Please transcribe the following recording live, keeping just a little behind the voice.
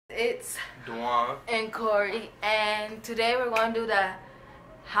It's Dwan and Corey, and today we're going to do the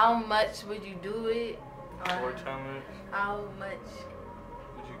how much would you do it for challenge. How much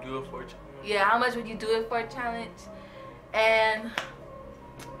Would you do it for a challenge? Yeah, how much would you do it for a challenge? And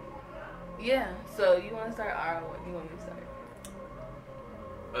yeah, so you want to start or you want me to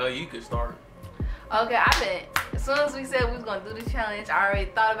start? You could start. Okay, as soon as we said we was going to do the challenge, I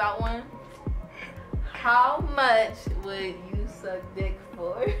already thought about one. How much would you suck dick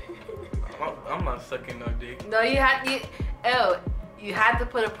for? I'm not sucking no dick. No, you have to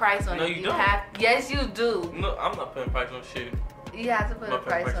put a price on it. No, you don't. Yes, you do. No, I'm not putting price on shit. You have to put a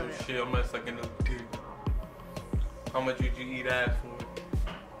price on it. Shit. I'm not sucking no dick. How much would you eat ass for?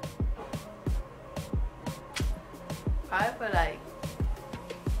 Probably for like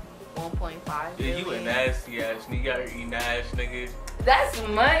 1.5 Yeah, you a nasty ass nigga. You gotta eat ass nigga. That's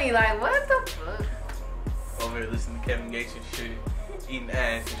money. Like, what the fuck? Over here listening to Kevin Gates and shit. Eating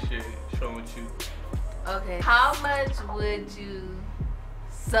ass and shit. Showing what you. Okay. How much would you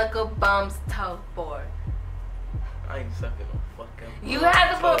suck a bum's toe for? I ain't sucking no fucking. You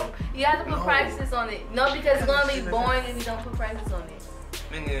have to put prices on it. No, because it's gonna be boring if you don't put prices on it.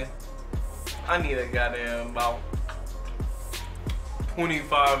 Nigga, I need a goddamn about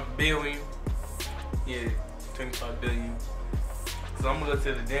 25 billion. Yeah, 25 billion. Cause I'm gonna go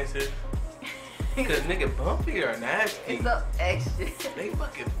to the dentist. Cause nigga, bum feet are nasty. It's so extra. They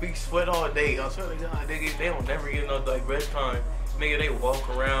fucking feet sweat all day. I swear to God, nigga, they don't never get no like rest time. Nigga, they walk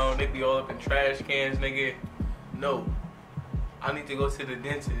around, they be all up in trash cans, nigga. No, I need to go to the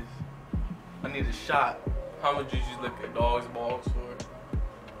dentist. I need a shot. How much did you look at dog's balls for?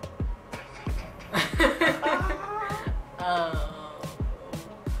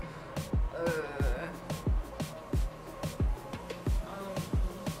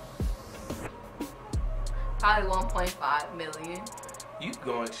 Probably 1.5 million. You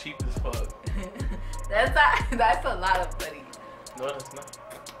going cheap as fuck. That's a lot of money. No, that's not.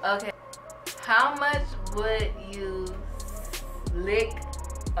 Okay. How much would you lick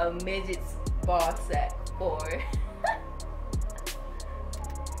a midget's ball sack for?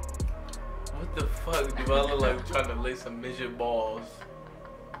 What the fuck do I look like trying to lick some midget balls?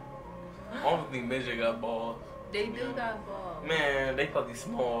 I don't think midget got balls. They do got balls. Man, they probably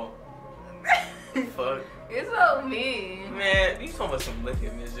small. Fuck. It's so mean. Man, you talking about some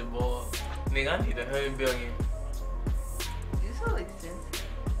licking midget balls. Nigga, I need 100 billion. You're so expensive.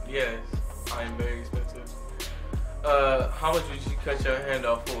 Yes, I am very expensive. How much would you cut your hand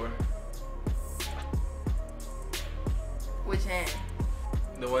off for? Which hand?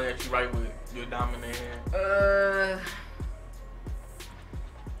 The one that you write with your dominant hand.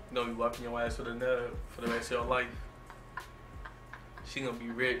 No, you wiping your ass with a nub for the rest of your life. She gonna be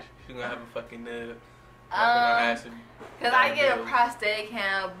rich. She gonna have a fucking nub. Cause I get a prostate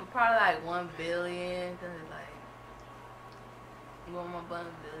hand, but probably like 1 billion. Cause it's like, you want my 1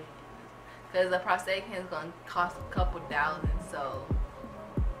 billion? Cause the prostate hand is gonna cost a couple thousand, so.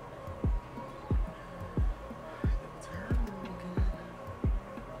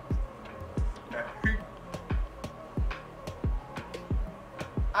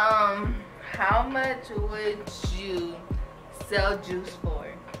 How much would you sell Juice for?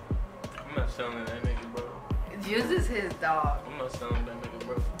 I'm not selling that nigga, bro. Juice is his dog. I'm not selling that nigga,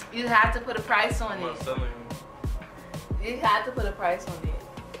 bro. You have to put a price on I'm it. not selling him. You have to put a price on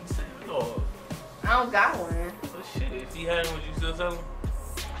it. Say dog. I don't got one. But shit, if he had him, would you still sell him?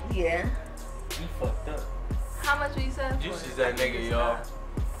 Yeah. You fucked up. How much would you sell for? Juice is that nigga, y'all.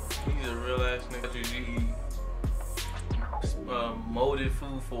 He's a real ass nigga. What you eat molded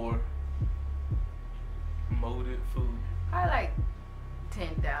food for? Molded food. I like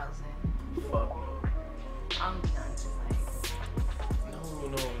 10,000. Fuck no. I'm be honest, like. No.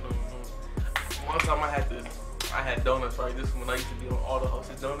 One time I had donuts, right? This is when I used to be on all the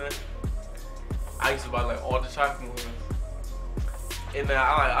hostess donuts. I used to buy like all the chocolate ones. And then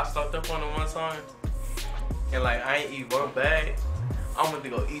I stocked up on them one time. And like I ain't eat one bag. I went to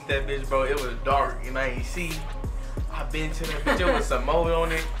go eat that bitch, bro. It was dark and I ain't see. I been to that bitch, there was some mold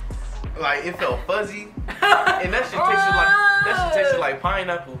on it. Like it felt fuzzy. And that shit tasted like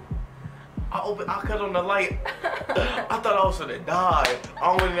pineapple. I cut on the light. I thought I was gonna die.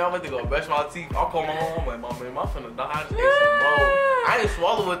 I went to go brush my teeth. I called my mom. I'm like, Mom, man, I'm finna die. I just ate some mold. I didn't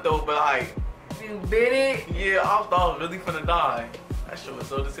swallow it though, but like, you bit it? Yeah, I thought I was really finna die. That shit was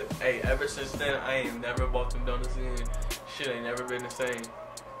so disgusting. Hey, ever since then, I ain't never bought them donuts again. Shit ain't never been the same.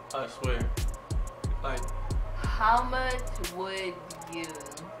 I swear. Like, how much would you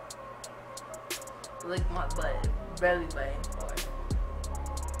lick my butt, belly button for?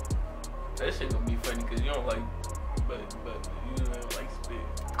 That shit gonna be funny because you don't like, but you don't like spit.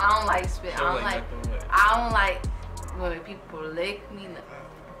 I don't like spit. I don't like when people lick me. No.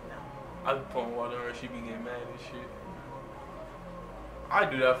 I be pouring water on her, she be getting mad and shit. I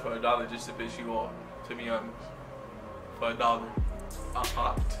do that for $1 just to piss you off, to be honest. For $1. A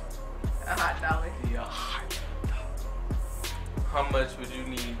hot dollar. Yeah, a hot $1. How much would you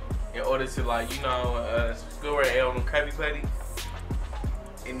need in order to, like, you know, Squidward on them Krabby Patty?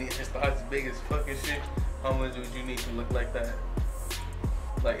 And it just starts as big as fucking shit. How much would you need to look like that?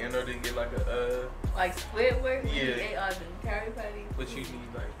 Like, in order to get like a like Squidward? Yeah. You ate all the Krabby Patty? What you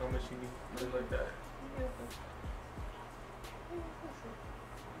need, like, how much you need to look like that?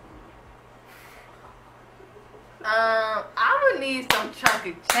 I would need some chunk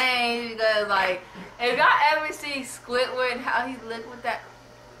of change because, like, if y'all ever see Squidward, how he look with that.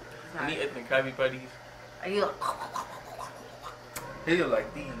 When he ate the Krabby Patties, he look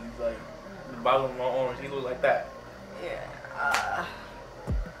like these, like the bottom of my arms. He look like that. Yeah.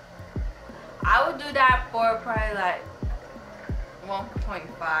 I would do that for probably like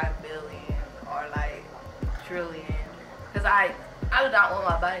 1.5 billion or like trillion, cause I do not want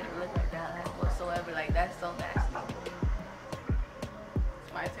my body to look like that, like whatsoever. Like that's so nasty.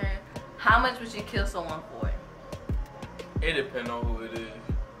 It's my turn. How much would you kill someone for? It depends on who it is.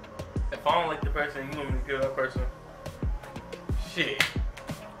 If I don't like the person, you want me to kill that person? Shit.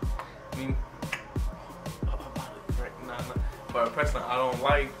 I mean, for a person I don't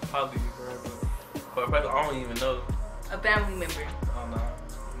like, probably for a person I don't even know. A family member. Oh no,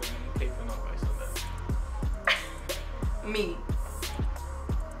 maybe you can't feel nobody so bad. Me.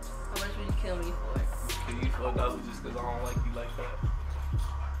 How much would you kill me for? Kill you for $1 just because I don't like you like that.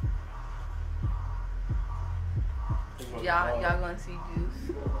 Y'all gonna see Juice.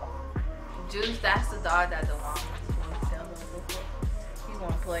 Juice, that's the dog that the mom is going to tell him before. He's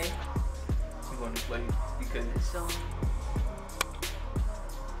gonna play. He's gonna play because so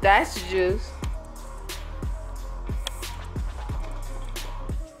that's Juice.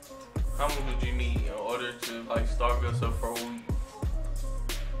 How much would you need in order to like starve yourself for a week?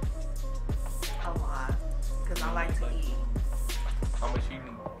 A lot, cause I like to eat. How much you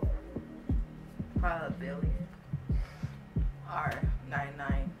need? Probably $1 billion or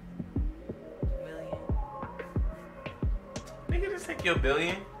 99 million. Nigga, just take your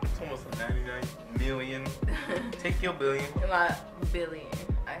billion. It's almost a 99 million. Take your billion. My billion.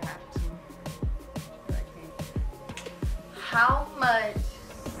 I have to. I can't. How much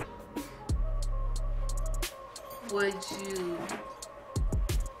would you?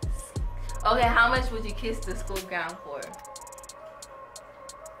 Okay, how much would you kiss the school ground for?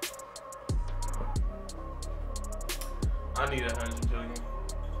 I need 100 billion.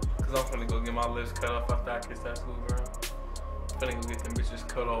 Cause I'm finna go get my lips cut off after I kiss that school ground. I'm finna go get them bitches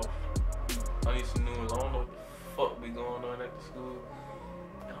cut off. I need some new ones. I don't know what the fuck be going on at the school.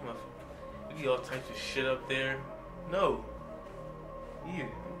 We get all types of shit up there. No. Yeah,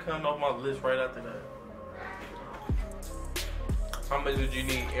 I'm cutting off my lips right after that. How much would you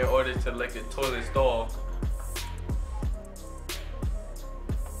need in order to lick a toilet stall?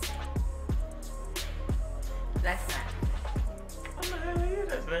 That's nasty. I'm like, hell yeah,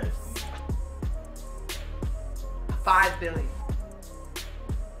 that's nasty. 5 billion.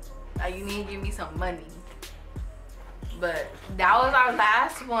 Like, you need to give me some money. But that was our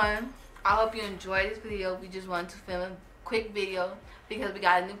last one. I hope you enjoyed this video. We just wanted to film a quick video because we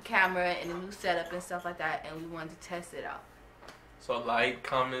got a new camera and a new setup and stuff like that, and we wanted to test it out. So like,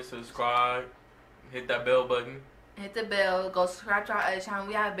 comment, subscribe, hit that bell button. Hit the bell. Go subscribe to our other channel.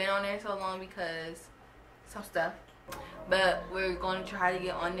 We haven't been on there so long because some stuff. But we're going to try to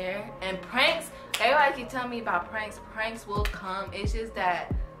get on there. And pranks, everybody keep telling me about pranks. Pranks will come. It's just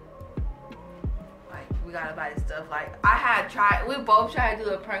that, like, we gotta buy this stuff. Like, we both tried to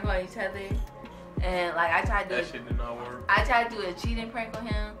do a prank on each other. And, like, I tried to do that shit did not work. I tried to do a cheating prank on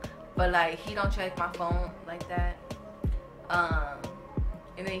him. But, like, he don't check my phone like that.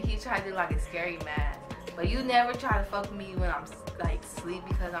 And then he tried to do, like, a scary mask. But you never try to fuck with me when I'm, like, asleep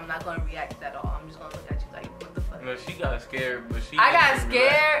because I'm not gonna react at all. I'm just gonna look at you like, what the fuck? No, she got scared, but I got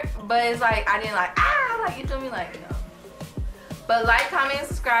scared, but it's like, I didn't like, like, you feel me? Like, no. But like, comment, and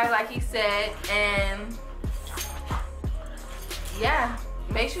subscribe, like he said, and yeah,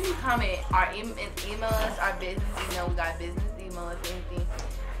 make sure you comment email us our business email. We got business email us anything.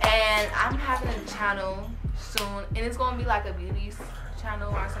 And I'm having a channel soon, and it's gonna be like a beauty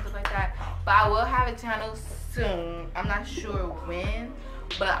channel or something like that. But I will have a channel soon. I'm not sure when,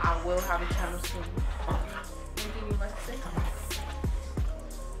 but I will have a channel soon. Anything you must say?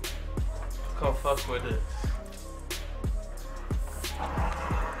 Come fuck with us.